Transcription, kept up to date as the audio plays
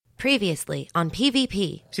Previously on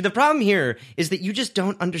PvP. See, the problem here is that you just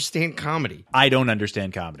don't understand comedy. I don't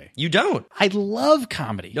understand comedy. You don't. I love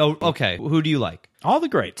comedy. Oh, okay. Who do you like? All the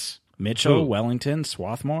greats. Mitchell, Who? Wellington,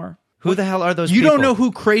 Swarthmore. Who the hell are those You people? don't know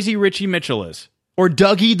who Crazy Richie Mitchell is? Or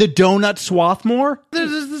Dougie the Donut Swarthmore?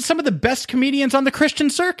 There's some of the best comedians on the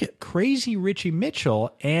Christian circuit. Crazy Richie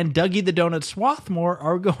Mitchell and Dougie the Donut Swarthmore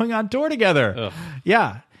are going on tour together. Ugh.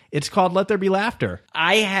 Yeah. It's called Let There Be Laughter.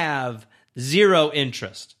 I have zero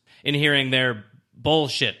interest in hearing their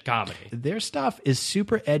bullshit comedy. Their stuff is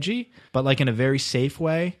super edgy, but like in a very safe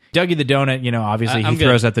way. Dougie the Donut, you know, obviously I'm he good.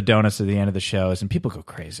 throws out the donuts at the end of the shows, and people go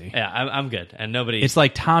crazy. Yeah, I'm good. And nobody... It's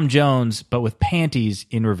like Tom Jones, but with panties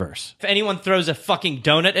in reverse. If anyone throws a fucking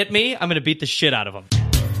donut at me, I'm going to beat the shit out of them.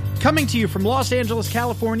 Coming to you from Los Angeles,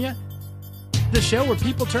 California, the show where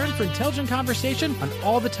people turn for intelligent conversation on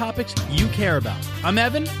all the topics you care about. I'm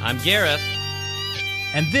Evan, I'm Gareth.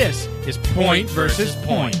 and this is Point versus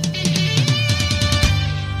Point.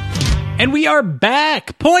 And we are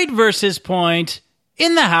back, Point versus Point,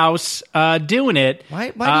 in the house, doing it.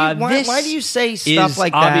 Why This do you say stuff is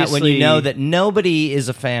like that when obviously- you know that nobody is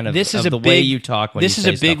a fan of, This is of a the way big- you talk when this you is say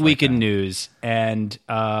a big stuff week like in that? news, and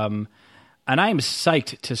I am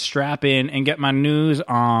psyched to strap in and get my news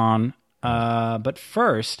on. But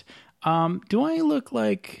first, do I look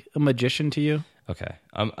like a magician to you? Okay.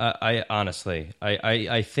 I honestly,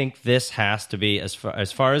 I think this has to be as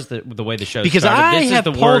far as the way the show Because started. I This have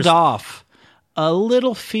is the pulled worst. off a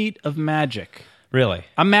little feat of magic, Really,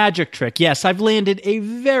 a magic trick. Yes, I've landed a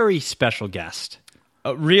very special guest.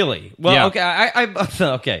 really. Well, Yeah. okay. I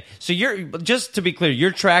okay. So you're just to be clear,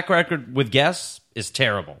 your track record with guests is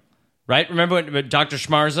terrible, right? Remember when Dr.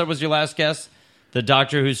 Schmarza was your last guest, the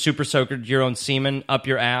doctor who super soaked your own semen up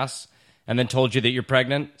your ass and then told you that you're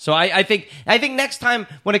pregnant. So I think next time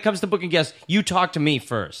when it comes to booking guests, you talk to me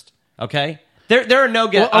first, okay? There are no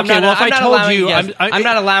guests. Well, okay, if I told you, I'm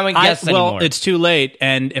not allowing guests anymore. Well, it's too late,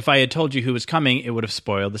 and if I had told you who was coming, it would have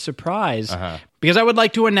spoiled the surprise. Because I would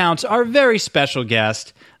like to announce our very special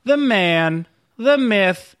guest, the man, the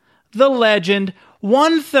myth, the legend,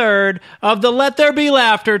 1/3 of the Let There Be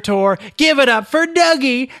Laughter tour. Give it up for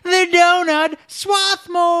Dougie the Donut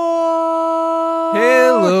Swarthmore.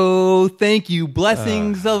 Hello, thank you.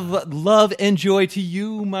 Blessings of love and joy to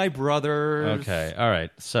you, my brothers. Okay, all right.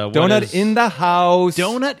 So Donut in the house.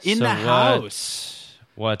 Donut in So the what- house.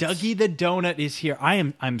 What? Dougie the Donut is here.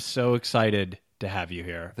 I'm so excited to have you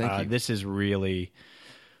here. Thank you. This is really,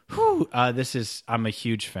 I'm a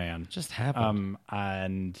huge fan. Just happened.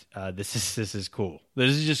 And this is cool.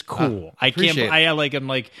 This is just cool. I can't. appreciate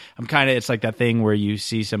it. I'm kind of. It's like that thing where you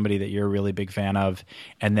see somebody that you're a really big fan of,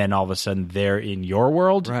 and then all of a sudden they're in your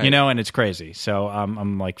world, Right. you know, and it's crazy. So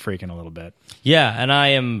I'm like freaking a little bit. Yeah, and I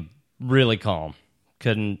am really calm.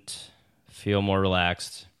 Couldn't feel more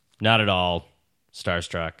relaxed. Not at all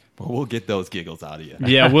starstruck. Well, we'll get those giggles out of you.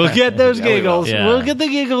 Yeah, we'll get those Yeah, we will. giggles. Yeah. We'll get the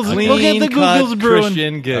giggles. Clean We'll get the cut giggles brewing.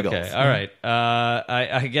 Christian giggles. Okay, all right.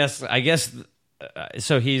 I guess.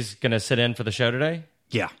 So he's gonna sit in for the show today.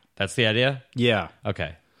 Yeah, That's the idea. yeah,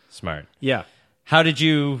 Okay, smart. yeah. How'd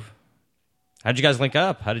you guys link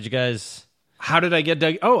up? How did you guys? How did I get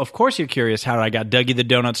Dougie? Oh, of course you're curious how I got Dougie the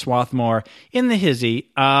Donut Swarthmore in the hizzy.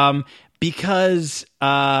 Because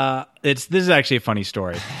this is actually a funny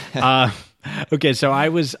story. Okay, so I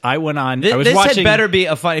went on. I was This watching. had better be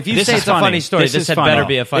a fun. If you This say is it's a funny story, this is had funny. better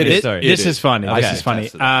be a funny story. This is funny. Okay. This is funny.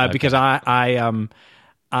 Attest to that. Because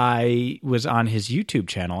I was on his YouTube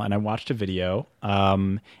channel and I watched a video.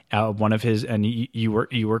 One of his, and you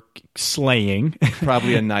were slaying.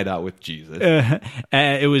 Probably a night out with Jesus.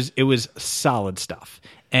 It was solid stuff,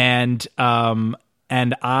 and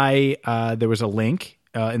I there was a link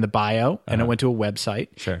in the bio, and I went to a website.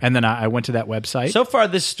 Sure. And then I went to that website. So far,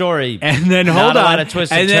 this story, and then not hold a on, lot of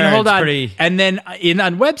twists and and then turns, hold on, pretty- and then in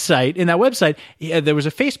that website, there was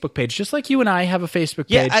a Facebook page, just like you and I have a Facebook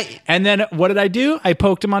Yeah, page. And then what did I do? I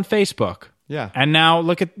poked him on Facebook. Yeah. And now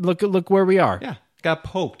look where we are. Yeah, got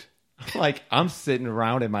poked. Like, I'm sitting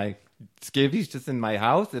around in my skivvies just in my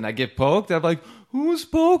house, and I get poked. I'm like, who's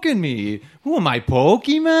poking me? Who am I,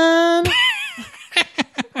 Pokemon?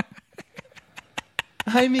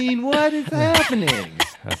 I mean, what is happening?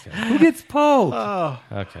 Who gets poked?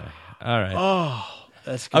 Okay. All right. Oh,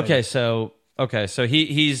 that's good. Okay. So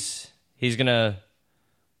he's gonna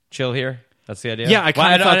chill here. That's the idea. Yeah, I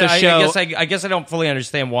kinda thought the show- I guess I don't fully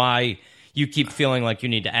understand why you keep feeling like you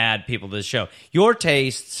need to add people to the show. Your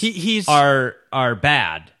tastes He's are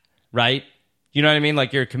bad, right? You know what I mean?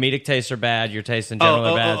 Like your comedic tastes are bad. Your tastes in general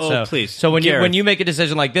are bad. oh, so please. So when Gareth. you make a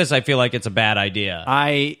decision like this, I feel like it's a bad idea.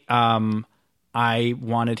 I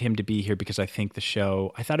wanted him to be here because I think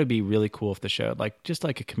I thought it'd be really cool if the show had just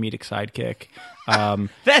like a comedic sidekick.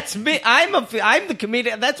 That's me. I'm the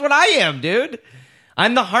comedian. That's what I am, dude.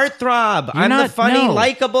 I'm the heartthrob. I'm the funny,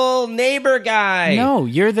 likable neighbor guy. No,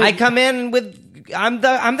 you're the. I come in with. I'm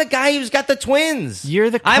the guy who's got the twins.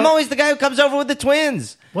 I'm always the guy who comes over with the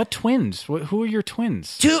twins. What twins? Who are your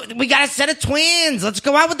twins? Dude, we got a set of twins. Let's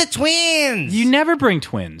go out with the twins. You never bring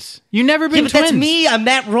twins. You never bring twins. That's me. I'm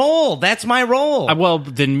that role. That's my role. Well,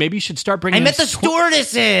 then maybe you should start bringing. I met the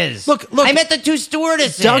stewardesses. Look. I met the two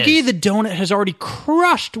stewardesses. Dougie the Donut has already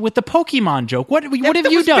crushed with the Pokemon joke. What have you done?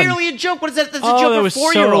 That was barely a joke. What is that? That's a joke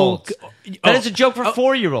for 4-year-olds. That is a joke for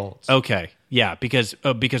 4-year-olds. Okay, yeah, because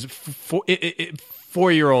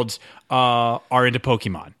 4-year-olds are into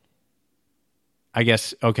Pokemon. I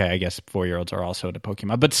guess 4-year-olds are also into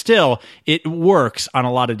Pokemon. But still, it works on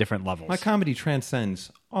a lot of different levels. My comedy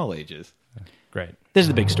transcends all ages. Great. This is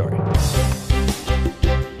the big story.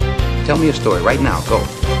 Tell me a story right now. Go.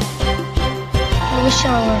 I wish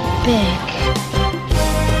I were big.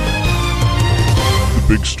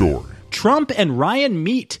 The big story. Trump and Ryan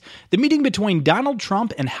meet. The meeting between Donald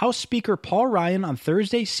Trump and House Speaker Paul Ryan on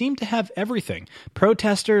Thursday seemed to have everything.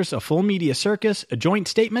 Protesters, a full media circus, a joint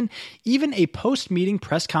statement, even a post-meeting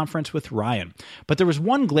press conference with Ryan. But there was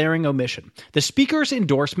one glaring omission: the speaker's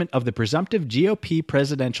endorsement of the presumptive GOP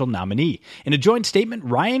presidential nominee. In a joint statement,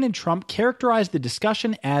 Ryan and Trump characterized the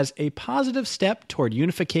discussion as a positive step toward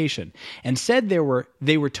unification and said they were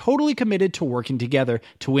totally committed to working together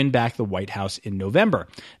to win back the White House in November.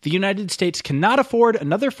 The United States cannot afford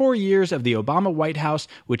another 4 years of the Obama White House,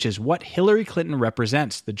 which is what Hillary Clinton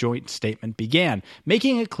represents, the joint statement began,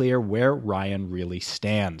 making it clear where Ryan really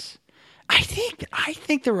stands. I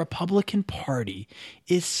think the Republican Party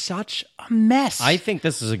is such a mess. I think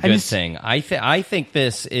this is a good thing. I think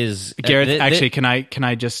this is Gareth. Actually, can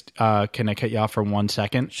I just can I cut you off for 1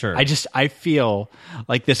 second? Sure. I feel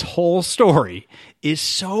like this whole story is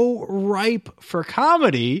so ripe for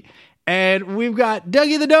comedy. And we've got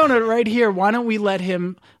Dougie the Donut right here. Why don't we let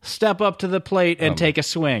him step up to the plate and take a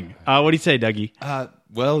swing? What do you say, Dougie?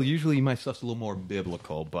 Well, usually my stuff's a little more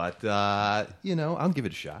biblical, but, I'll give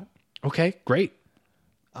it a shot. Okay, great.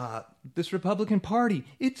 This Republican Party,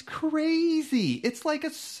 it's crazy. It's like a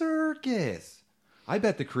circus. I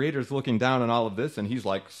bet the creator's looking down on all of this, and he's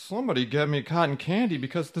like, somebody get me cotton candy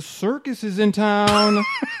because the circus is in town.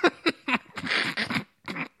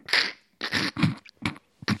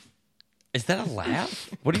 Is that a laugh?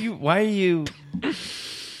 Why are you...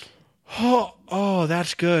 Oh,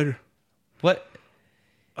 that's good. What?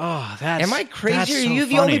 Oh, that's... Am I crazy? That's Are so you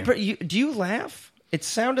the funny. only... do you laugh? It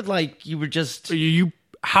sounded like you were just...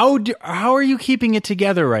 How are you keeping it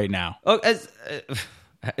together right now? Oh,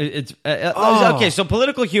 okay. So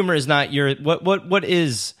political humor is not your... What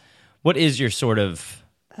is your sort of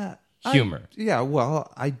humor?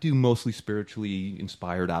 I do mostly spiritually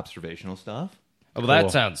inspired observational stuff. Oh, well,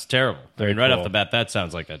 that sounds terrible. Right off the bat, that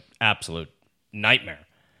sounds like an absolute nightmare.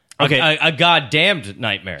 Okay. A goddamned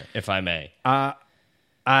nightmare, if I may. Dougie,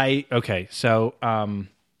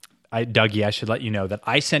 I should let you know that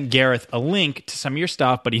I sent Gareth a link to some of your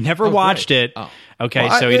stuff, but he never watched it. Oh. Okay,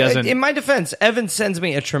 well, so he doesn't... In my defense, Evan sends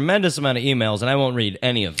me a tremendous amount of emails, and I won't read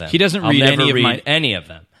any of them. He doesn't I'll read never any of read any of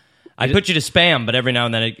them. I put you to spam, but every now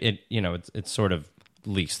and then it sort of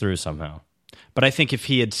leaks through somehow. But I think if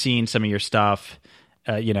he had seen some of your stuff,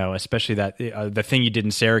 especially that the thing you did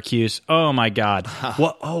in Syracuse. Oh my God!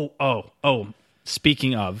 What? Oh!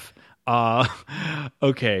 Speaking of,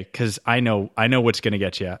 okay, because I know what's going to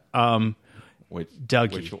get you.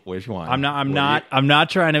 Dougie, which one? I'm not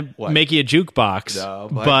trying to make you a jukebox. No,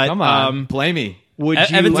 but come on, play me.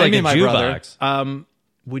 Evan's like a jukebox.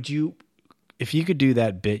 Would you? If you could do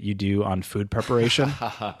that bit you do on food preparation,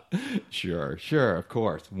 sure, of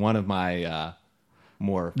course. One of my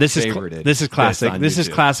more this favorited. This is classic. This is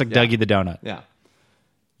classic Dougie the Donut. Yeah.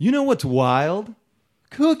 You know what's wild?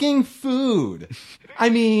 Cooking food. I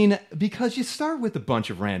mean, because you start with a bunch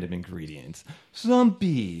of random ingredients. Some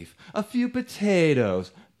beef, a few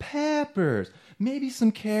potatoes, peppers, maybe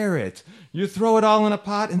some carrots. You throw it all in a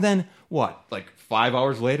pot, and then, what, like 5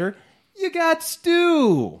 hours later, you got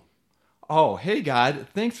stew. Oh, hey, God,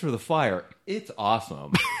 thanks for the fire. It's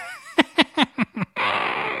awesome.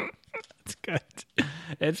 It's good.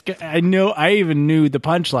 It's good. I know. I even knew the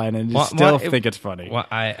punchline and still think it's funny. Well,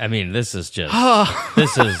 I mean, this is just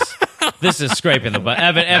this is scraping the butt.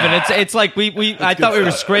 Evan, it's like I thought we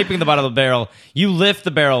were scraping the bottom of the barrel. You lift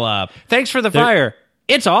the barrel up. Thanks for the fire.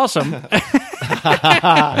 It's awesome. Okay, all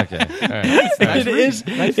right.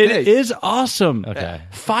 It is awesome. Okay,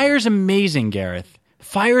 fire's amazing, Gareth.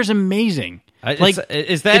 Fire's amazing. Like,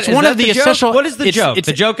 is that it's is one that of the joke? essential. What is the joke? It's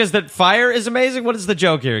The joke is that fire is amazing. What is the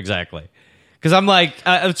joke here exactly? Because I'm like,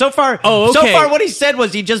 so far, Oh, so okay. far, what he said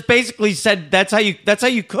was he just basically said that's how you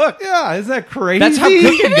cook. Yeah, is that crazy? That's how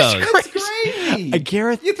cooking goes. It's crazy.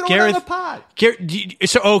 Gareth, you throw Gareth, it on the pot.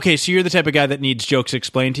 So you're the type of guy that needs jokes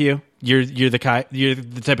explained to you. You're the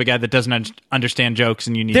type of guy that doesn't understand jokes,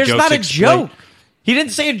 and you need. There's jokes not a explained. joke. He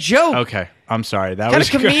didn't say a joke. Okay, I'm sorry. That What kind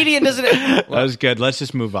was of comedian doesn't it? That was good. Let's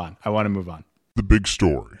just move on. I want to move on. The big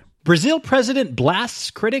story. Brazil president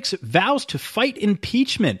blasts critics, vows to fight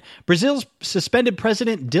impeachment. Brazil's suspended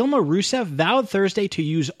president Dilma Rousseff vowed Thursday to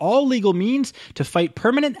use all legal means to fight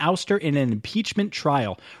permanent ouster in an impeachment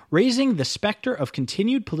trial, raising the specter of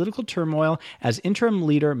continued political turmoil as interim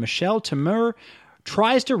leader Michel Temer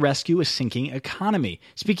tries to rescue a sinking economy.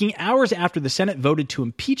 Speaking hours after the Senate voted to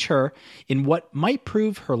impeach her in what might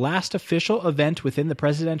prove her last official event within the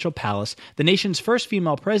presidential palace, the nation's first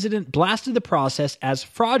female president blasted the process as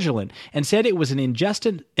fraudulent and said it was an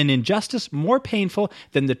injustice more painful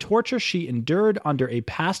than the torture she endured under a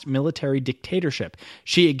past military dictatorship.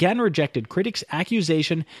 She again rejected critics'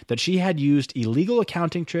 accusation that she had used illegal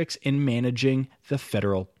accounting tricks in managing the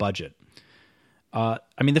federal budget.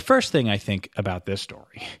 The first thing I think about this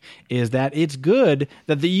story is that it's good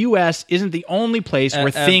that the U.S. isn't the only place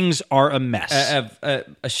where things are a mess.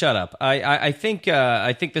 Shut up. I think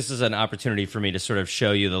this is an opportunity for me to sort of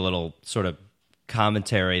show you the little sort of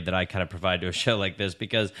commentary that I kind of provide to a show like this,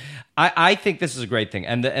 because I think this is a great thing,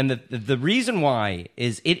 and the reason why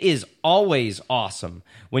is it is always awesome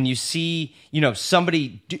when you see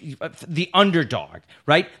somebody the underdog,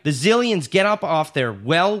 right? The zillions get up off their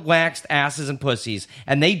well-waxed asses and pussies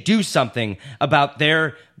and they do something about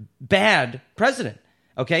their bad president.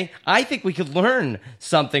 Okay, I think we could learn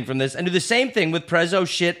something from this and do the same thing with Prezzo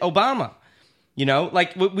shit Obama.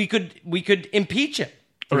 Like we could impeach him.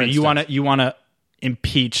 Okay, you want to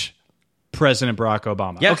impeach President Barack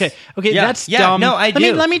Obama? Yes. Okay, Yeah. that's Yeah, dumb. no, I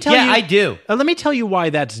do. Let me tell Yeah, you. I do. Let me tell you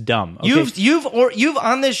why that's dumb. Okay? You've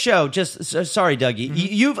on this show. Sorry, Dougie.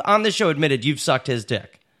 You've on this show admitted you've sucked his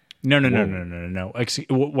dick. No.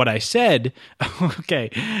 What I said,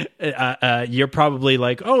 okay, you're probably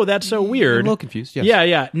like, oh, that's so weird. I'm a little confused, yes.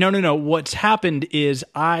 Yeah. No. What's happened is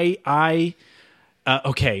okay,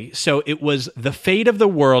 so it was the fate of the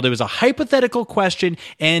world. It was a hypothetical question,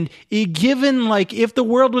 and given if the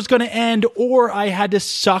world was going to end, or I had to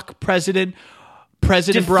suck President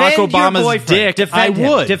Barack Obama's dick, I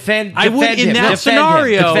would. I would in that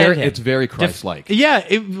scenario. It's very Christ-like. Yeah,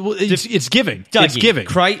 it's giving. Dougie, it's giving.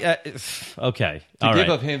 Okay, To all give right.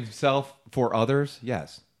 of himself for others,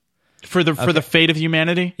 yes. For the fate of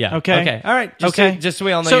humanity. Yeah. Okay. All right. Just so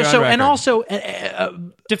we all know. So you're on record. and also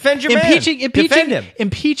defend your impeaching man. Defend him.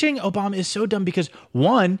 Impeaching Obama is so dumb because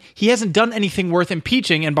one, he hasn't done anything worth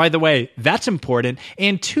impeaching, and by the way, that's important.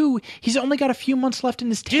 And two, he's only got a few months left in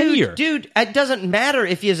his tenure. Dude, it doesn't matter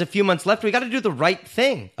if he has a few months left. We got to do the right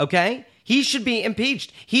thing. Okay. He should be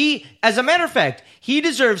impeached. As a matter of fact, he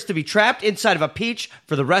deserves to be trapped inside of a peach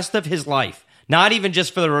for the rest of his life, not even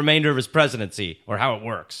just for the remainder of his presidency or how it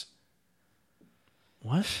works.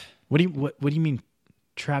 What? What do you mean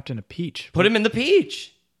trapped in a peach? Put him in the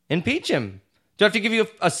peach. Impeach him. Do I have to give you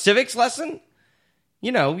a civics lesson?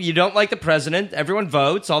 You don't like the president. Everyone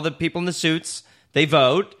votes. All the people in the suits, they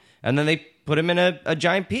vote. And then they put him in a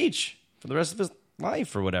giant peach for the rest of his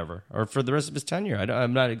life or whatever. Or for the rest of his tenure.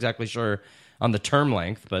 I'm not exactly sure on the term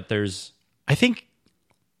length, but there's... I think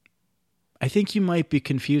you might be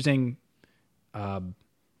confusing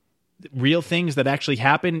real things that actually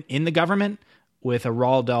happen in the government with a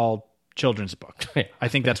Roald Dahl children's book. I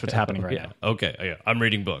think that's what's happening right now. Okay. Yeah. I'm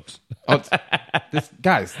reading books.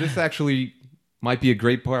 This actually might be a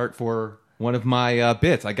great part for one of my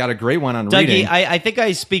bits. I got a great one on Dougie, reading. I think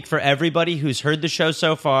I speak for everybody who's heard the show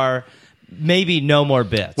so far. Maybe no more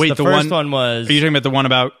bits. Wait, the first one was... Are you talking about the one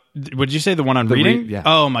about... What did you say? The one on reading? Yeah.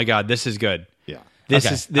 Oh my God, this is good. Yeah. This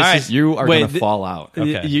Okay. is... This All right. is You are going to fall out.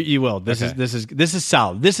 Okay. You will. This is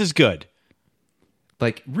solid. This is good.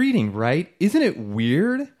 Like, reading, right? Isn't it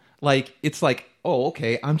weird? It's like, oh,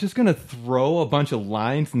 okay, I'm just going to throw a bunch of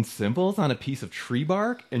lines and symbols on a piece of tree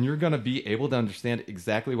bark, and you're going to be able to understand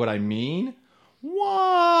exactly what I mean?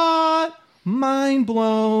 What? Mind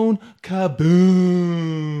blown.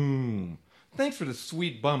 Kaboom. Thanks for the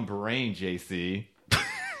sweet bum brain, JC.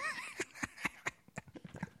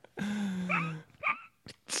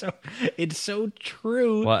 It's so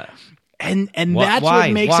true. What? And Why- that's why?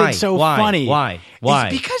 what makes Why? it so Why? funny. Why?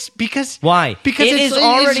 It's because Why? Because it it's is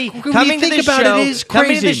already when coming you to think this about show. it is Coming to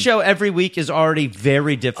crazy. this show every week is already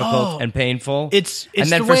very difficult Oh, and painful. it's and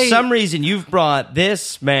then the for way- some reason you've brought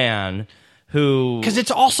this man who Because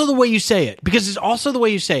it's also the way you say it.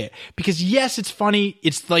 Because yes, it's funny.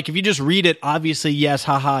 It's like if you just read it, obviously, yes,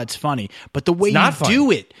 haha, it's funny. But the way you not funny.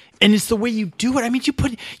 do it, and it's the way you do it. I mean, you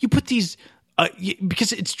put these.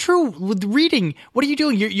 Because it's true with reading. What are you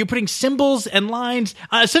doing? You're putting symbols and lines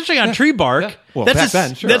essentially on tree bark. Yeah. Well, That's back a-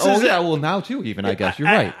 then, sure. that's a- Well, now too. Even I guess you're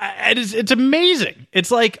right. It's amazing.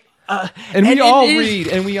 It's like. And we all it is- read,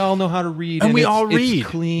 and we all know how to read, And we it's- all read. It's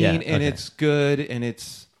clean, Yeah, and okay. it's good, and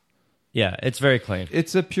it's it's very clean.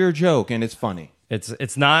 a pure joke, and it's funny.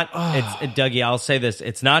 It's not. It's Dougie. I'll say this.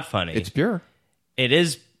 It's not funny. It's pure. It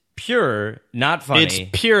is pure, not funny. It's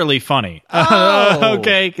purely funny. Oh.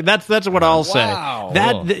 Okay, that's what I'll say.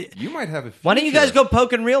 Wow. You might have a. Why don't you guys future. go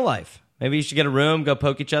poke in real life? Maybe you should get a room, go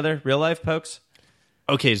poke each other. Real life pokes.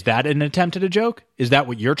 Okay, is that an attempt at a joke? Is that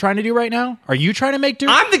what you're trying to do right now? Are you trying to make do?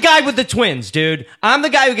 I'm the guy with the twins, dude. I'm the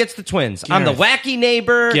guy who gets the twins. I'm the wacky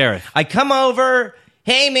neighbor. Gareth. I come over.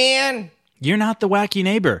 Hey, man. You're not the wacky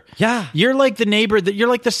neighbor. Yeah. You're like the neighbor that you're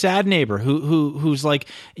like the sad neighbor who's like,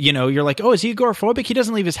 you're like, oh, is he agoraphobic? He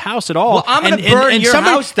doesn't leave his house at all. Well, I'm going to burn your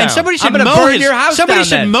house down. And somebody should I'm gonna mow burn his your house somebody down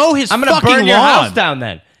should then. mow his I'm gonna fucking burn your lawn. house down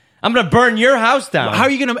then. I'm going to burn your house down. How are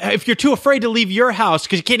you going to, if you're too afraid to leave your house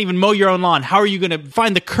because you can't even mow your own lawn, how are you going to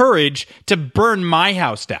find the courage to burn my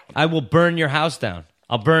house down? I will burn your house down.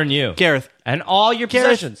 I'll burn you. Gareth. And all your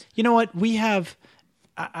possessions. You know what?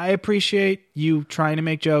 I appreciate you trying to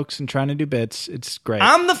make jokes and trying to do bits. It's great.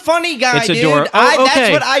 I'm the funny guy, It's dude. adorable.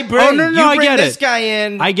 That's what I bring. Oh, no, you I bring get this it. guy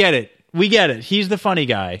in. I get it. We get it. He's the funny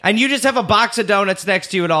guy. And you just have a box of donuts next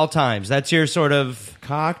to you at all times. That's your sort of...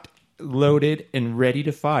 Cocked, loaded, and ready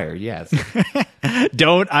to fire. Yes.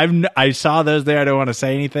 I saw those there. I don't want to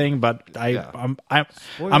say anything, but I'm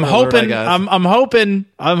alert, hoping. I guess.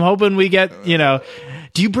 I'm hoping we get.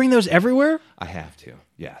 Do you bring those everywhere? I have to.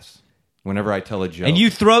 Yes. Whenever I tell a joke. And you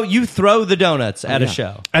throw the donuts at a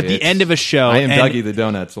show. At the end of a show, I am and Dougie the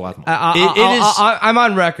Donuts. I'm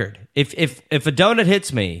on record. If a donut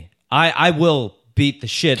hits me, I will beat the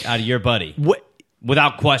shit out of your buddy. What?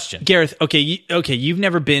 Without question. Gareth, you've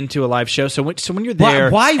never been to a live show, so when you're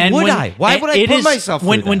there, Why and would when- I? Why would I it put is- myself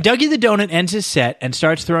when through when that? Dougie the Donut ends his set and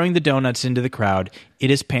starts throwing the donuts into the crowd,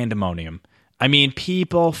 it is pandemonium. I mean,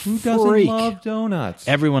 people Who doesn't freak. love donuts?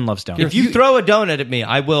 Everyone loves donuts. If you throw a donut at me,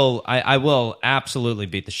 I will absolutely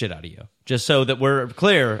beat the shit out of you. Just so that we're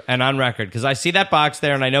clear and on record, because I see that box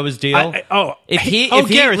there and I know his deal. Gareth,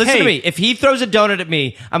 listen hey. to me. If he throws a donut at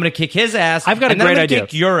me, I'm going to kick his ass. I've got a and then great I'm gonna idea.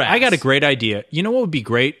 Kick your ass. I got a great idea. You know what would be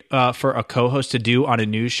great for a co-host to do on a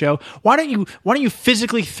news show? Why don't you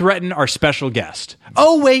physically threaten our special guest?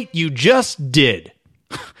 Oh wait, you just did.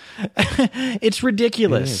 It's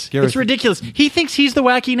ridiculous. Gareth- It's ridiculous. He thinks he's the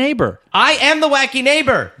wacky neighbor. I am the wacky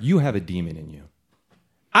neighbor. You have a demon in you.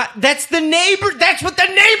 That's the neighbor. That's what the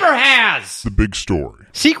neighbor has. The big story.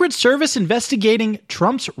 Secret Service investigating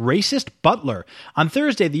Trump's racist butler. On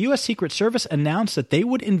Thursday, the U.S. Secret Service announced that they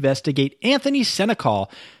would investigate Anthony Senecal,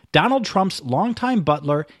 Donald Trump's longtime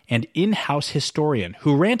butler and in-house historian,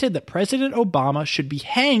 who ranted that President Obama should be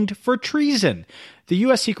hanged for treason. The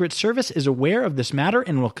U.S. Secret Service is aware of this matter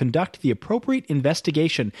and will conduct the appropriate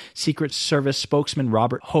investigation, Secret Service spokesman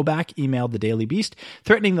Robert Hoback emailed the Daily Beast.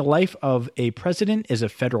 Threatening the life of a president is a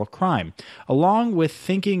federal crime. Along with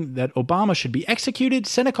thinking that Obama should be executed,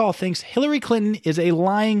 Senecal thinks Hillary Clinton is a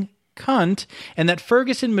lying cunt and that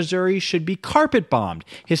Ferguson, Missouri should be carpet bombed.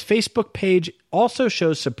 His Facebook page also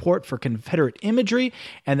shows support for Confederate imagery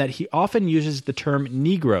and that he often uses the term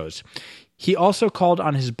Negroes. He also called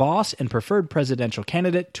on his boss and preferred presidential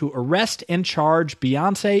candidate to arrest and charge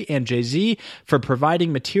Beyonce and Jay-Z for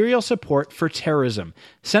providing material support for terrorism.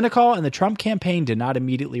 Senecal and the Trump campaign did not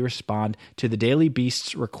immediately respond to the Daily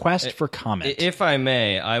Beast's request for comment. If I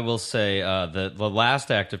may, I will say the last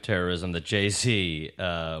act of terrorism that Jay-Z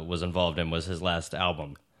was involved in was his last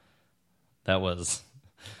album. That was...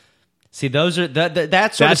 See, those are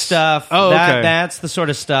that sort of stuff. Oh, okay. That's the sort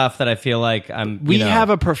of stuff that I feel like We have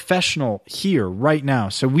a professional here right now,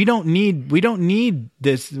 so we don't need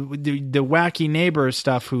this the wacky neighbor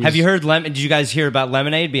stuff. Have you heard? Did you guys hear about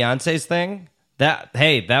Lemonade, Beyonce's thing?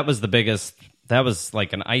 That was the biggest. That was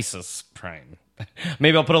like an ISIS crime.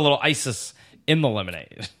 Maybe I'll put a little ISIS in the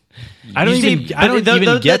lemonade. I don't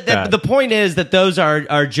even get that. The point is that those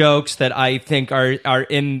are jokes that I think are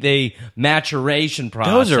in the maturation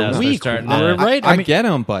process. Those are They're weak, starting to- right? I mean- get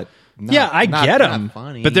them, but not, Yeah, I not- get not them,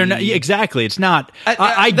 funny. but they're not exactly. It's not.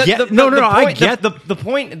 I The- get the- no. the I point- get the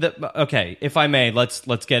point. Okay, if I may, let's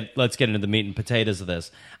get into the meat and potatoes of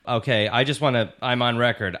this. Okay, I just want to. I'm on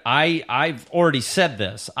record. I've already said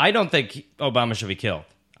this. I don't think Obama should be killed.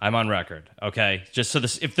 I'm on record, okay? Just so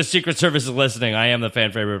if the Secret Service is listening, I am the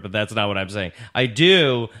fan favorite, but that's not what I'm saying. I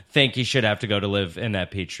do think he should have to go to live in that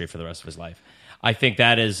peach tree for the rest of his life. I think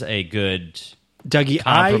that is a good Dougie,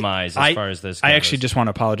 compromise as far as this goes. I actually just want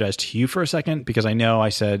to apologize to you for a second because I know I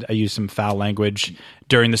said I used some foul language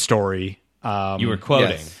during the story. You were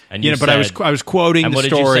quoting, and but I was quoting and the what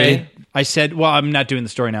story. Did you say? I said, "Well, I'm not doing the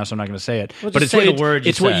story now, so I'm not going to say it." Well, but just say the word.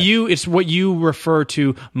 It's what you refer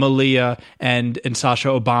to Malia and Sasha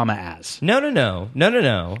Obama as. No.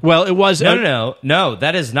 Well, it was no.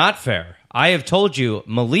 That is not fair. I have told you,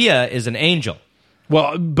 Malia is an angel.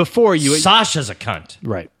 Well, before you, Sasha's a cunt.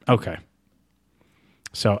 Right? Okay.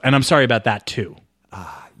 So, and I'm sorry about that too.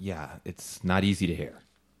 Yeah, it's not easy to hear.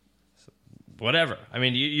 Whatever. I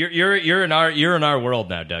mean, you're in our world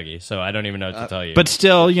now, Dougie. So I don't even know what to tell you. But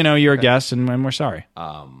still, you're a guest, and we're sorry.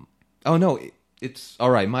 Oh no, it's all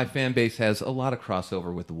right. My fan base has a lot of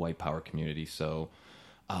crossover with the white power community, so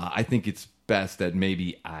I think it's best that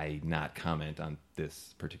maybe I not comment on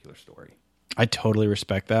this particular story. I totally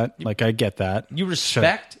respect that. Like, I get that. You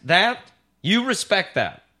respect that? You respect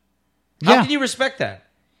that? Yeah. How can you respect that?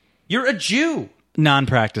 You're a Jew.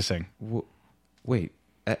 Non-practicing. Wait,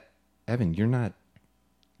 Evan, you're not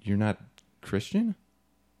Christian?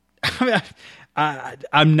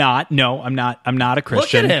 I'm not. No, I'm not. I'm not a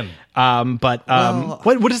Christian. Look at him.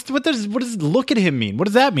 What does look at him mean? What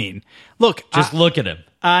does that mean? Look, Just look at him.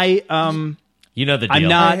 You know the deal. I'm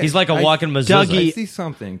not- He's like a walking mezuzah. Dougie- I see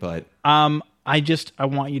something, but I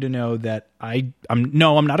want you to know that I'm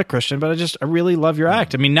not a Christian, but I really love your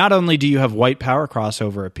act. I mean, not only do you have white power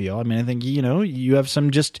crossover appeal, I mean, I think, you have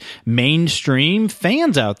some just mainstream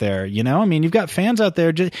fans out there, I mean, you've got fans out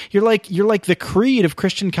there. You're like the Creed of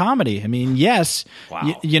Christian comedy. I mean, yes,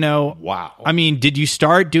 wow. Wow. I mean, did you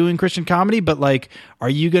start doing Christian comedy, but like, are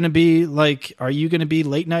you going to be late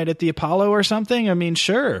night at the Apollo or something? I mean,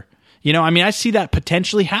 sure. I mean, I see that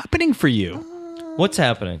potentially happening for you. What's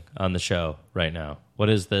happening on the show right now? What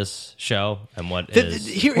is this show, and what is...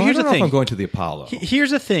 Here's I don't the know thing. if I'm going to the Apollo. Here's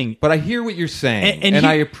the thing. But I hear what you're saying, And and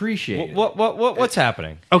he- I appreciate it. What's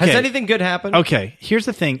happening? Okay. Has anything good happened? Okay, here's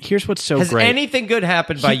the thing. Here's what's so Has great. anything good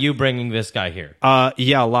happened by you bringing this guy here?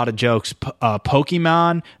 Yeah, a lot of jokes.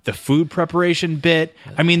 Pokemon, the food preparation bit.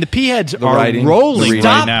 I mean, the P-heads are writing, rolling the right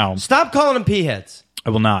reading. now. Stop calling them P-heads. I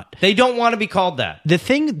will not. They don't want to be called that. The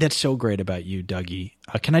thing that's so great about you, Dougie,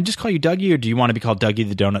 can I just call you Dougie, or do you want to be called Dougie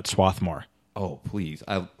the Donut Swarthmore? Oh, please.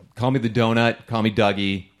 Call me the donut. Call me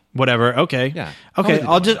Dougie. Whatever. Okay. Yeah. Okay.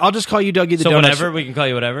 Call me the I'll just call you Dougie the So Donut. whatever, we can call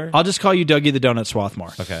you whatever? I'll just call you Dougie the Donut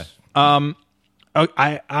Swarthmore. Okay.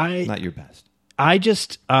 I Not your best. I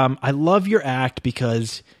just I love your act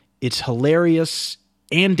because it's hilarious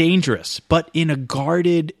and dangerous, but in a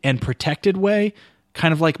guarded and protected way,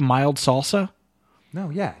 kind of like mild salsa. No,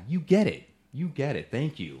 yeah. You get it.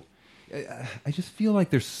 Thank you. I just feel like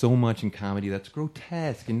there's so much in comedy that's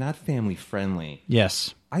grotesque and not family friendly.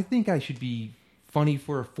 Yes. I think I should be funny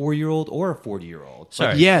for a 4-year-old or a 40-year-old.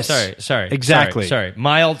 Sorry. Yes. Sorry. Exactly. Sorry.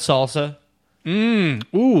 Mild salsa.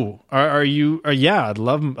 Ooh. Are you? Yeah. I'd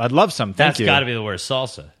love some. Thank That's you. got to be the worst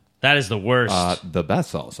salsa. That is the worst. The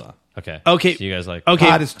best salsa. Okay. Okay. So you guys like... Okay.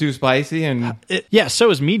 Hot is too spicy and... Yeah. So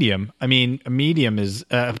is medium. I mean, a medium is,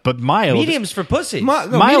 but mild. Medium's for pussies.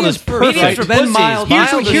 Mild is perfect. Medium's for Then pussies. mild-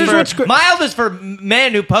 Mild is for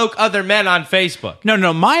men who poke other men on Facebook. No.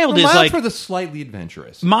 Mild is Mild like for the slightly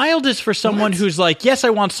adventurous. mild is for someone who's like, yes,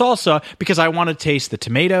 I want salsa because I want to taste the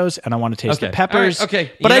tomatoes and I want to taste the peppers. All right,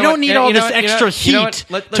 okay. But You I know don't what? need You all know this what? extra You know heat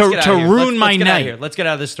what? Let's to get out of here. ruin my Let's get out of night. here. Let's get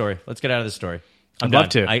out of this story. I'm I'd love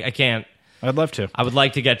done. to. I can't. I'd love to. I would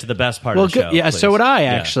like to get to the best part Well, of the show. good. Yeah, please. so would I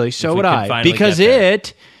Yeah. actually. If So we would could I finally because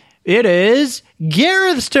get there. it is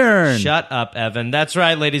Gareth's turn. Shut up, Evan. That's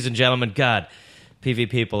right, ladies and gentlemen. God, PV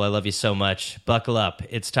people, I love you so much. Buckle up.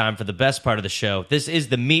 It's time for the best part of the show. This is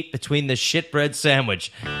the meat between the shitbread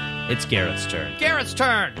sandwich. It's Gareth's turn. Garrett's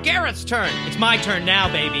turn. Garrett's turn. It's my turn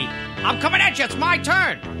now, baby. I'm coming at you. It's my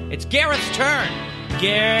turn. It's Garrett's turn.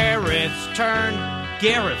 Garrett's turn.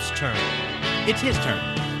 Garrett's turn. It's his turn.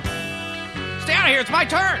 Stay out of here. It's my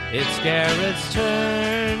turn. It's Gareth's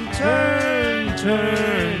turn.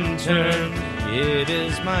 It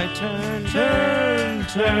is my turn.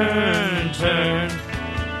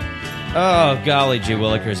 Oh, golly gee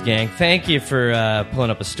willikers, gang. Thank you for pulling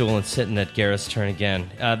up a stool and sitting at Gareth's turn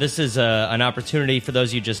again. This is an opportunity for those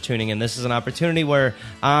of you just tuning in. This is an opportunity where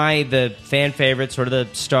I, the fan favorite, sort of the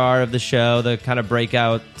star of the show, the kind of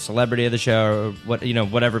breakout celebrity of the show, or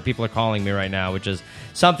whatever people are calling me right now, which is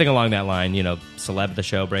something along that line, celeb of the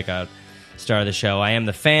show, breakout star of the show. I am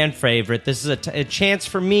the fan favorite. This is a chance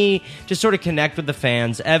for me to sort of connect with the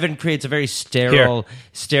fans. Evan creates a very sterile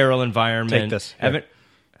environment. Take this. Evan...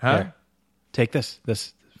 Huh? Here. Take this.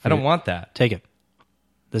 I don't want that. Take it.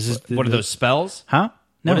 This is What are those spells? Huh?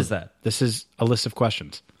 No. What is that? This is a list of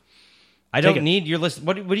questions. I Take don't it. need your list.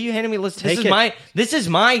 What are you handing me? List. Take This is it. This is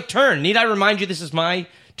my turn. Need I remind you? This is my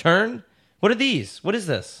turn. What are these? What is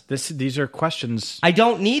this? These are questions. I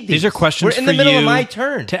don't need these. These are questions We're in the for middle you of my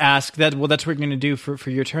turn. to ask. That's what you're going to do for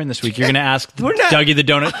your turn this week. You're going to ask We're not- Dougie the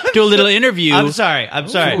Donut. Do a little interview. I'm sorry.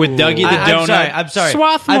 With Dougie the Donut. I'm sorry.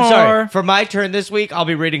 Swarthmore. I'm sorry. For my turn this week, I'll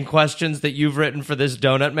be reading questions that you've written for this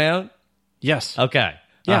donut man. Yes. Okay.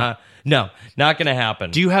 Yeah. No, not going to happen.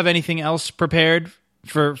 Do you have anything else prepared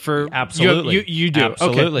for Absolutely. You do.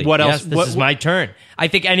 Absolutely. Okay. What else? Yes, this is my turn. I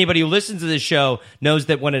think anybody who listens to this show knows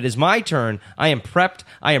that when it is my turn, I am prepped.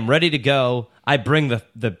 I am ready to go. I bring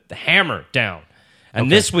the hammer down.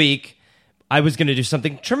 And this week, I was going to do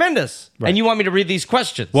something tremendous. Right. And you want me to read these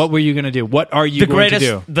questions. What were you going to do? What are you going to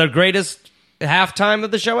do? The greatest halftime of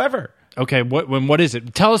the show ever. Okay. What is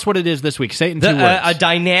it? Tell us what it is this week. Say it in 2 words. A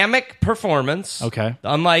dynamic performance. Okay.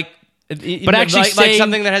 Unlike... But actually like say-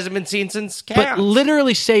 something that hasn't been seen since But Cats.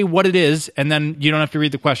 literally say what it is, and then you don't have to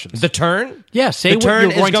read the questions. The turn? Yeah, say the what turn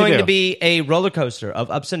you're going is going to do. to be a roller coaster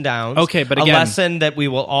of ups and downs. Okay, but a again- lesson that we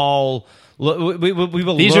will all we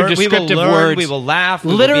will These learn, are descriptive we will learn, words. We will laugh. We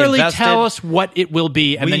will Literally be invested. tell us what it will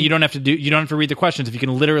be, and then We- you don't have to read the questions if you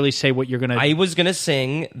can literally say what you're going to. I was going to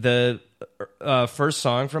sing the first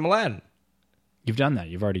song from Aladdin. You've done that.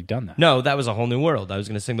 You've already done that. No, that was A Whole New World. I was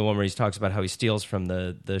going to sing the one where he talks about how he steals from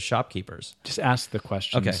the shopkeepers. Just ask the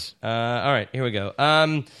questions. Okay. All right. Here we go.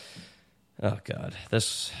 Oh God.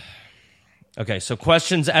 This. Okay. So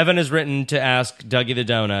questions Evan has written to ask Dougie the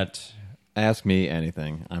Donut. Ask me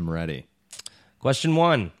anything. I'm ready. Question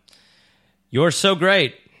 1. You're so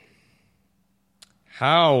great.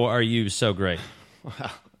 How are you so great?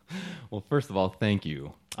 Well, first of all, thank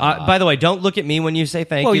you. By the way, don't look at me when you say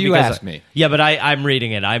thank Well, you. you because asked me. Yeah, but I'm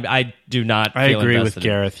reading it. I do not. I feel agree with invested in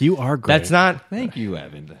it. Gareth. You are great. That's not. Thank you,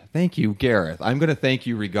 Evan. Thank you, Gareth. I'm going to thank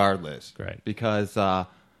you regardless. Great. Because I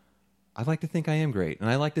like to think I am great. And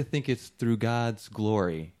I like to think it's through God's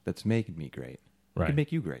glory that's making me great. Right. It can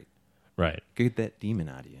make you great. Right. Get that demon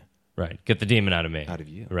out of you. Right. Get the demon out of me. Out of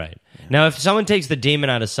you. Right. Now, if someone takes the demon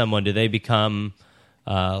out of someone, do they become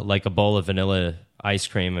like a bowl of vanilla ice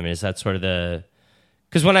cream? I mean, is that sort of the...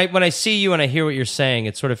 Because when I see you and I hear what you're saying,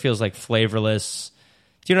 it sort of feels like flavorless.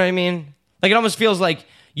 Do you know what I mean? Like, it almost feels like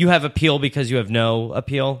you have appeal because you have no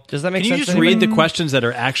appeal. Does that make Can sense? you just to anybody? read the questions that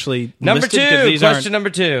are actually Number listed? 'Cause 2. these Question aren't- number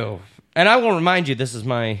 2. And I will remind you, this is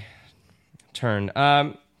my turn.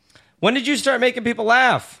 When did you start making people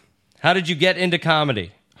laugh? How did you get into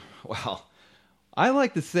comedy? Well, I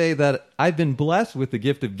like to say that I've been blessed with the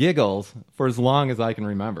gift of giggles for as long as I can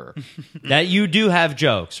remember. That you do have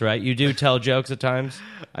jokes, right? You do tell jokes at times.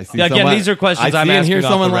 I see. Again, someone, these are questions I I'm see and asking hear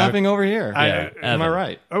off someone the record. laughing over here. Yeah, Am I Evan.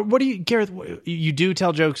 right? What do you, Gareth? You do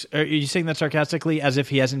tell jokes? Are you saying that sarcastically, as if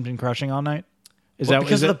he hasn't been crushing all night? Is that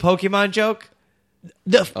Because is of the Pokemon joke?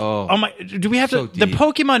 Oh my! Do we have So to? The deep.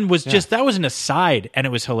 Pokemon was just that was an aside, and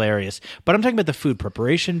it was hilarious. But I'm talking about the food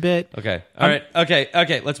preparation bit. Okay. All right.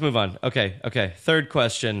 Okay. Let's move on. Okay. Third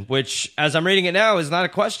question, which, as I'm reading it now, is not a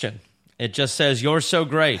question. It just says, "You're so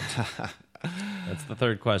great." That's the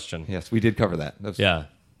third question. Yes, we did cover that. That's Yeah.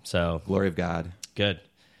 So glory of God. good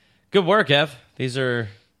work, Ev. These are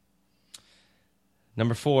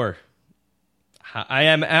number 4.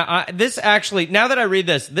 This actually, now that I read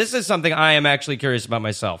this is something I am actually curious about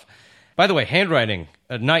myself. By the way, handwriting,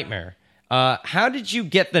 a nightmare. How did you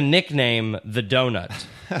get the nickname The Donut?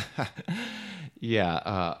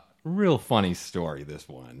 Yeah, real funny story, this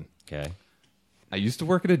one. Okay. I used to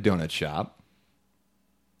work at a donut shop.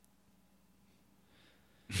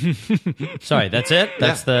 Sorry, that's it?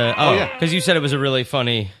 That's the... Oh, Oh, yeah. because you said it was a really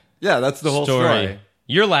funny Yeah, that's the whole story.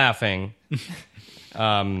 You're laughing.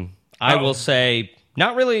 I will say,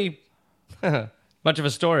 not really much of a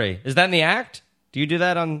story. Is that in the act? Do you do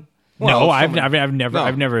that on... No, Well, I've someone-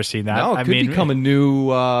 never seen that. No, it I could mean, become a new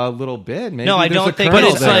little bit. Maybe No, I there's don't a think- But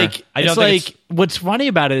kernel it's there. like I don't it's think like what's funny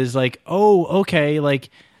about it is like, oh, okay, like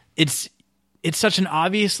it's such an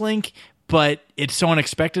obvious link, but it's so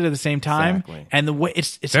unexpected at the same time. Exactly. And the way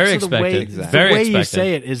it's Very also the way, expected. Exactly. the Very way expected. you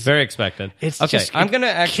say it is very expected. It's okay. just I'm going to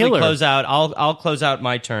actually killer. close out. I'll close out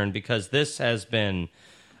my turn because this has been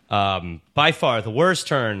by far the worst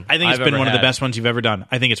turn. I think it's I've been ever one of the had. best ones you've ever done.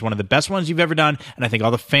 I think it's one of the best ones you've ever done, and I think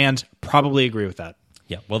all the fans probably agree with that.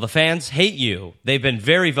 Yeah. Well, the fans hate you. They've been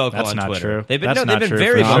very vocal That's on not Twitter. true. They've been That's no, not they've been true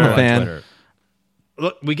very for vocal sure. I'm a on fan. Twitter.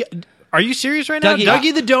 Look, we get. Are you serious right now? Dougie,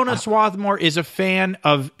 Dougie the Donut Swarthmore is a fan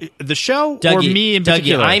of the show or Dougie, me in Dougie,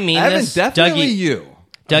 particular? I mean Evan, this. definitely Dougie, you.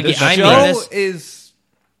 Dougie, the I show mean this. is...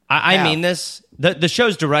 I Yeah. mean this. The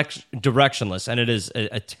show's directionless, and it is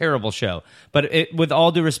a terrible show. But with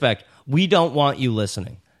all due respect, we don't want you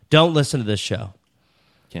listening. Don't listen to this show.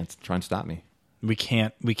 Can't try and stop me. We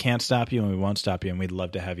can't stop you, and we won't stop you, and we'd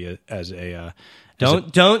love to have you as a.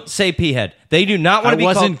 Don't say P-head. They do not want to be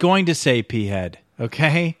called. I wasn't going to say P-head.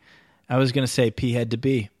 Okay, I was going to say P-head to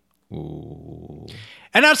be. Ooh.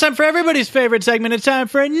 And now it's time for everybody's favorite segment. It's time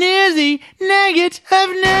for Newsy Nuggets of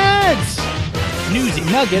Nuts. Newsy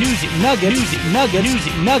Nuggets. Newsy Nuggets. Newsy Nuggets.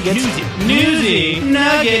 Newsy Nuggets. Newsy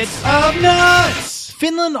Nuggets of Nuts.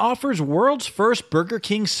 Finland offers world's first Burger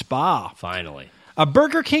King spa. Finally. A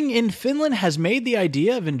Burger King in Finland has made the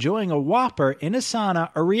idea of enjoying a Whopper in a sauna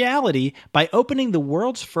a reality by opening the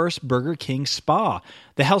world's first Burger King spa.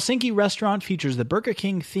 The Helsinki restaurant features the Burger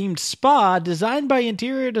King-themed spa designed by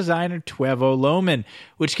interior designer Tuovo Loman,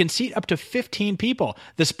 which can seat up to 15 people.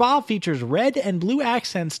 The spa features red and blue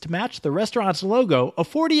accents to match the restaurant's logo, a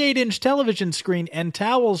 48-inch television screen, and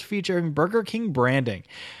towels featuring Burger King branding.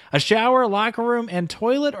 A shower, locker room, and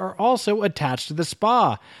toilet are also attached to the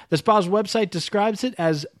spa. The spa's website describes it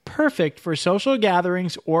as perfect for social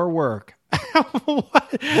gatherings or work.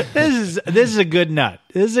 This is a good nut.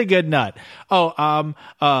 This is a good nut.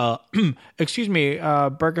 Excuse me,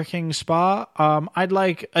 Burger King spa. I'd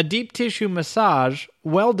like a deep tissue massage.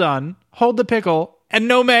 Well done. Hold the pickle and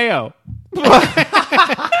no mayo.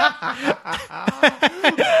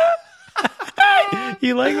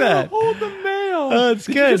 You like that? Hold the mail. Oh, it's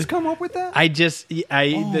Did good. you just come up with that?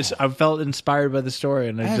 I felt inspired by the story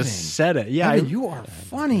and I Evan, just said it. Yeah, Evan, you are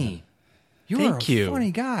funny. Thank You're you. a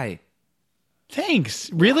funny guy. Thanks.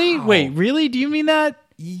 Really? Wow. Wait, really? Do you mean that?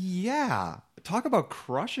 Yeah. Talk about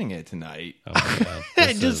crushing it tonight. Oh my God.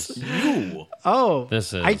 This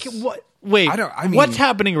is. Wait. I mean- what's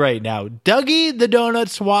happening right now? Dougie the Donut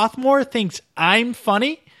Swarthmore thinks I'm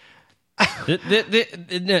funny.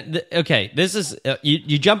 Okay, this is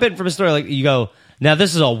you jump in from a story like you go. Now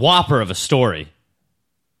this is a whopper of a story.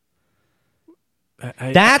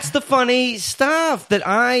 That's the funny stuff that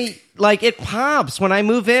I like. It pops when I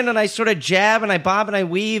move in and I sort of jab and I bob and I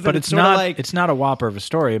weave. But and it's sort not. of like It's not a whopper of a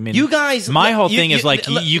story. I mean, You guys- My whole you- thing is you- like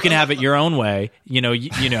you can have it your own way. You know,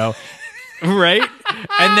 right?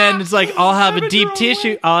 And then it's like I'll have a deep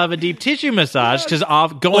tissue. I'll have a deep tissue massage because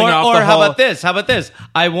going off or the how whole. about this? How about this?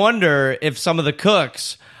 I wonder if some of the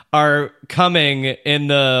cooks are coming in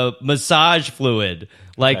the massage fluid,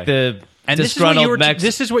 like the And disgruntled Mex-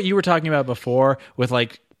 this is what you were talking about before with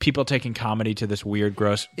like people taking comedy to this weird,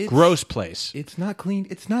 gross place. It's not clean.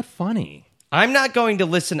 It's not funny. I'm not going to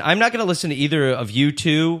listen to either of you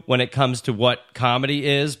two when it comes to what comedy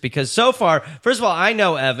is, because so far, first of all, I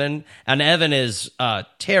know Evan, and Evan is a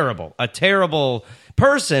terrible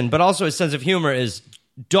person, but also his sense of humor is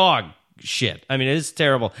dog shit. I mean, it is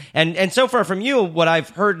terrible. And so far from you, what I've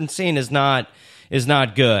heard and seen is not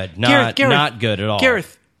good. Not good at all.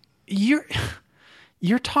 Gareth,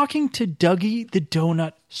 you're talking to Dougie the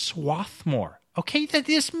Donut Swarthmore. Okay, that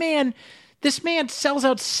this man sells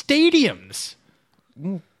out stadiums.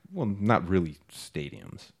 Well, not really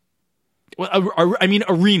stadiums. Well, I mean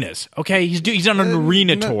arenas. Okay, he's on an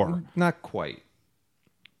arena tour. Not quite.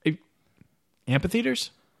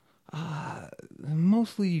 Amphitheaters?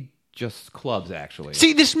 Mostly just clubs, actually.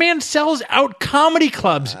 See, this man sells out comedy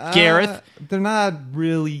clubs, Gareth. They're not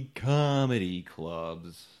really comedy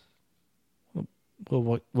clubs.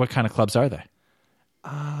 Well, what kind of clubs are they?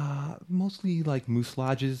 Mostly like moose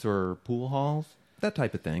lodges or pool halls, that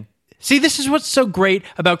type of thing. See, this is what's so great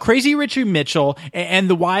about Crazy Richie Mitchell and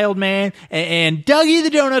the Wild Man and Dougie the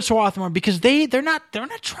Donut Swarthmore, because they're not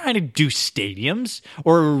trying to do stadiums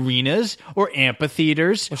or arenas or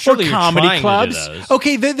amphitheaters or surely you're comedy trying to do clubs. those.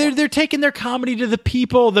 Okay, they're taking their comedy to the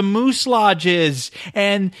people, the moose lodges,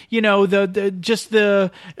 and Moose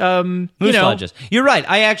lodges. You're right.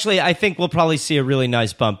 I think we'll probably see a really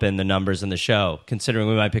nice bump in the numbers in the show, considering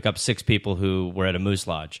we might pick up 6 people who were at a moose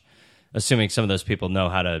lodge. Assuming some of those people know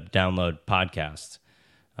how to download podcasts,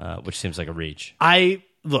 which seems like a reach. I've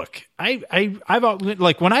like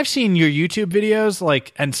when I've seen your YouTube videos,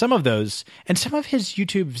 like, and some of his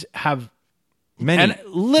YouTubes have Many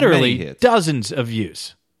literally hits. dozens of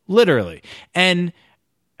views, literally, and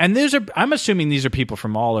I'm assuming these are people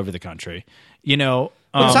from all over the country. It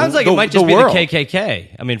sounds like it might just be the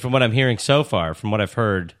KKK. I mean, from what I'm hearing so far, from what I've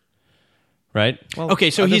heard, right? Well, Okay,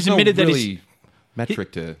 so he's there's admitted no that really he's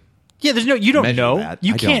metric to. yeah. You don't measure know. that.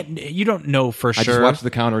 You I can't. You don't know for I sure. just watch the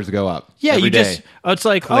counters go up. Yeah, every you day. just it's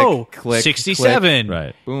like Click, click, 67, click.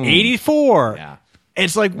 Right. Boom. 84. Yeah.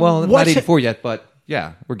 It's like Well, what's not 84 yet, but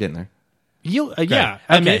yeah, we're getting there. yeah.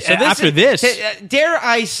 I mean, so after this, dare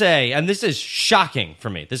I say, and this is shocking for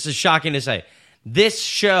me. This is shocking to say. this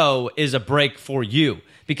show is a break for you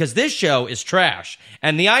because this show is trash.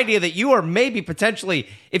 And the idea that you are maybe potentially,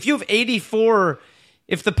 if you have 84,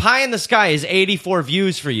 if the pie in the sky is 84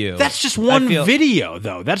 views for you. That's just one video,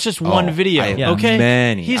 though. That's just one video. I have okay?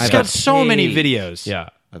 many. He's I got have so many page videos. Yeah.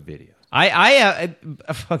 Of videos.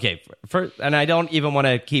 Okay, and I don't even want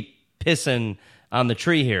to keep pissing on the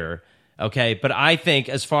tree here, okay? But I think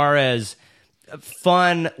as far as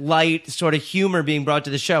fun, light sort of humor being brought to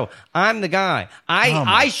the show, I'm the guy.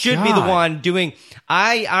 I should be the one doing.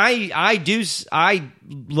 I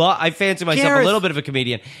fancy myself Gareth. a little bit of a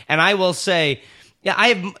comedian, and I will say. Yeah, I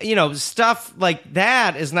have, stuff like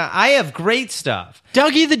that is not. I have great stuff.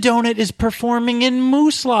 Dougie the Donut is performing in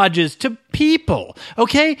moose lodges to people.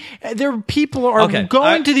 Okay, people are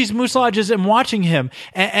going to these moose lodges and watching him,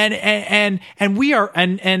 and we are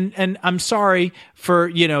and I'm sorry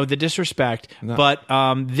for the disrespect, but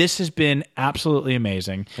this has been absolutely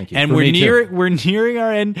amazing. Thank you. And For we're me too. nearing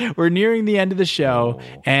our end. We're nearing the end of the show,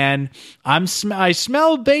 and I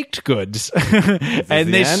smell baked goods, and they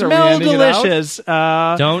the end? Are we smell ending it out? delicious.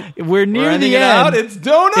 Don't. We're near We're ending the it end. out. It's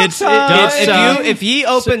donut time. If he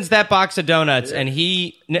opens that box of donuts and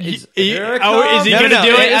he is he No, going to no,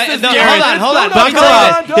 do it? I- This is no, Gareth. hold on. Buckle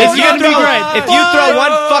Because up. if This is you going to be throw- great. If you throw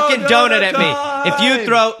one fucking donut at me, if you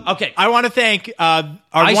throw, okay, I want to thank our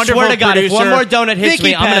I wonderful swear to God, if producer, one more donut hits Vicky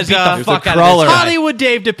me, I'm going to beat Pezza, the fuck out crawler. of this guy. Hollywood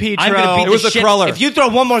Dave DePietro. I'm going to beat It was the a shit. crawler. If you throw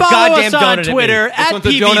one more Follow goddamn us on donut Twitter at me, at one's a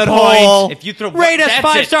PB donut Point. hole. if you throw Rate us that's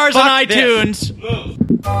 5 it. stars Fuck on this.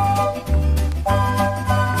 iTunes.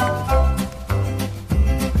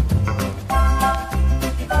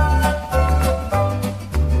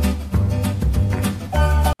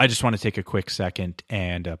 I just want to take a quick second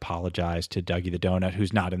and apologize to Dougie the Donut,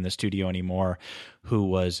 who's not in the studio anymore, who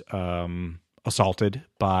was assaulted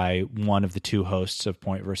by one of the two hosts of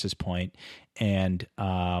Point versus Point. And,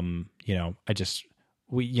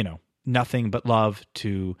 nothing but love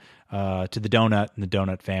to the Donut and the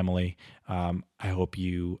Donut family. I hope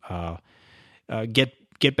you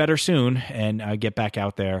get better soon and get back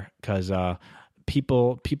out there because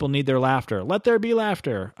people need their laughter. Let there be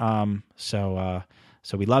laughter.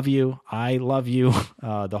 So we love you. I love you.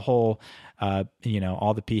 The whole,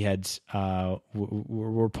 all the P heads,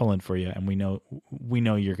 we're pulling for you, and we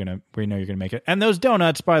know you're gonna make it. And those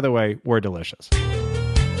donuts, by the way, were delicious.